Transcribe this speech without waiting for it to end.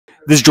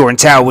This is Jordan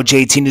Tower with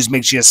JT News.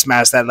 Make sure you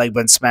smash that like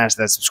button, smash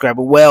that subscribe.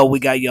 Well, we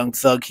got Young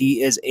Thug.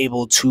 He is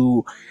able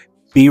to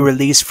be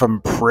released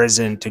from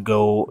prison to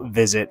go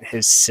visit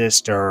his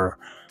sister.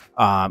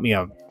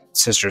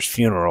 Sister's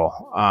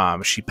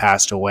funeral. She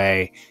passed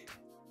away.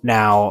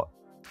 Now,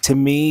 to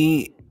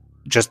me,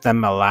 just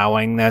them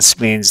allowing this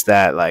means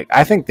that, like,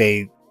 I think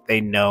they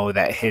know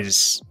that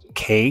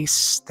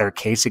their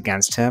case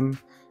against him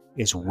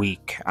is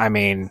weak. I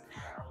mean,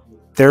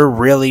 they're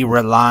really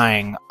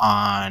relying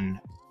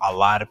on a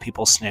lot of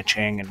people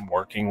snitching and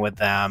working with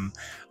them.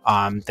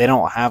 They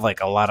don't have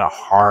like a lot of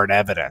hard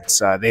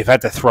evidence. They've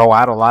had to throw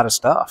out a lot of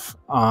stuff.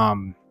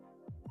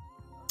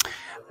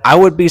 I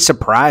would be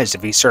surprised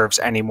if he serves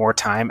any more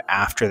time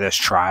after this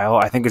trial.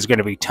 I think it's going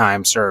to be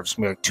time served. It's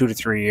going to be like 2 to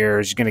 3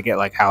 years. He's going to get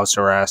like house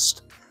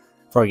arrest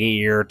for like a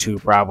year or two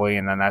probably,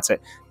 and then that's it.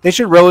 They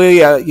should really,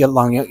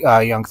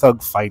 Young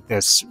Thug, fight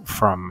this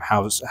from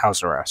house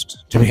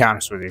arrest, to be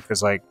honest with you,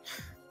 because like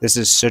this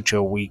is such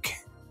a weak.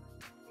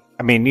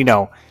 I mean,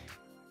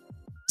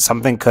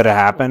 something could have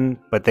happened,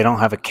 but they don't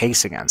have a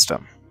case against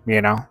him,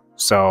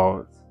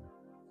 So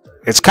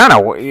it's kind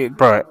of,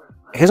 but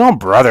his own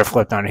brother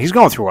flipped on it. He's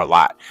going through a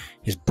lot.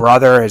 His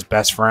brother, his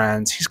best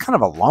friends. He's kind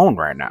of alone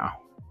right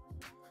now.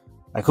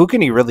 Like, who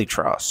can he really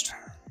trust?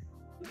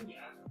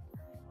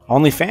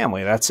 Only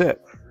family. That's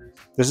it.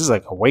 This is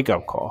like a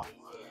wake-up call.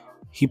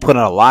 He put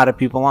a lot of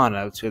people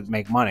on to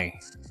make money,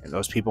 and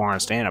those people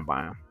aren't standing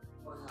by him.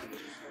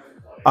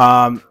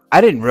 I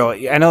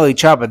know they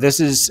chop, but this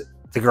is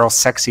the girl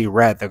Sexy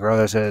Red, the girl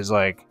that says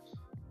like,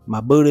 my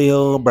booty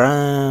hole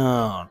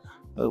brown,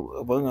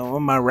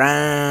 my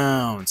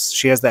rounds.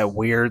 She has that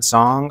weird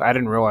song. I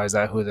didn't realize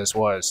who this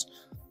was.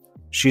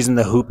 She's in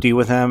the hoopty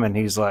with him, and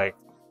he's like,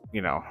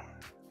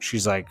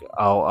 she's like,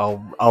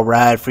 I'll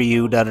ride for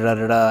you, da da da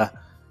da da.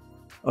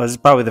 Well, this is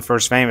probably the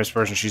first famous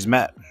person she's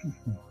met.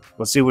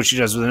 Let's see what she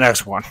does with the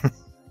next one.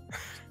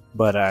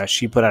 But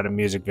she put out a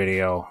music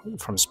video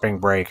from Spring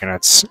Break, and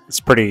it's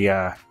pretty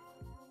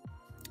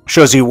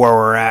shows you where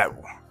we're at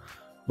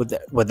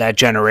with that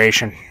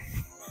generation.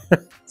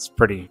 It's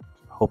pretty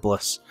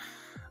hopeless.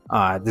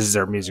 This is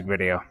our music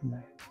video,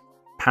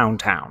 Pound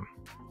Town.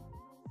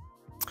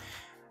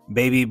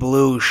 Baby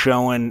Blue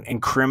showing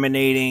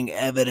incriminating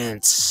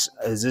evidence.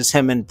 Is this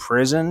him in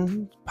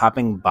prison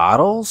popping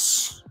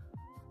bottles?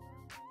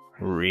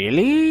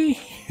 Really?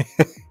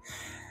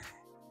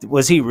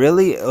 Was he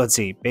really? Let's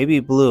see. Baby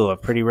Blue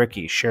of Pretty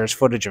Ricky shares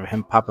footage of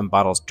him popping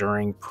bottles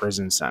during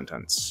prison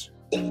sentence.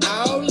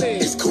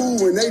 It's cool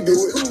when they do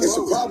it. It's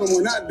a problem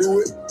when I do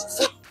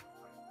it.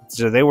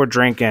 So they were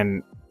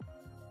drinking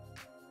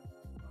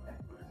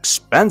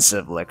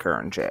expensive liquor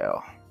in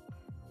jail.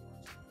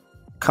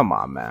 Come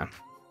on, man.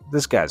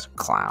 This guy's a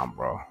clown,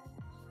 bro.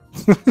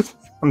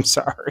 I'm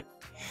sorry.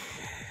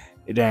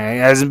 It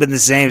hasn't been the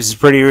same since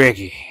Pretty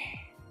Ricky.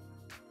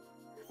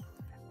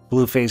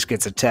 Blueface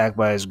gets attacked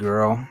by his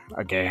girl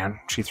again.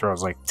 She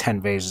throws like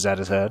 10 vases at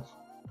his head.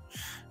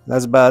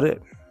 That's about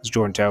it. It's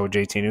Jordan Tower with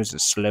JT News.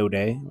 It's a slow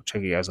day. We'll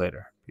check you guys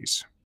later. Peace.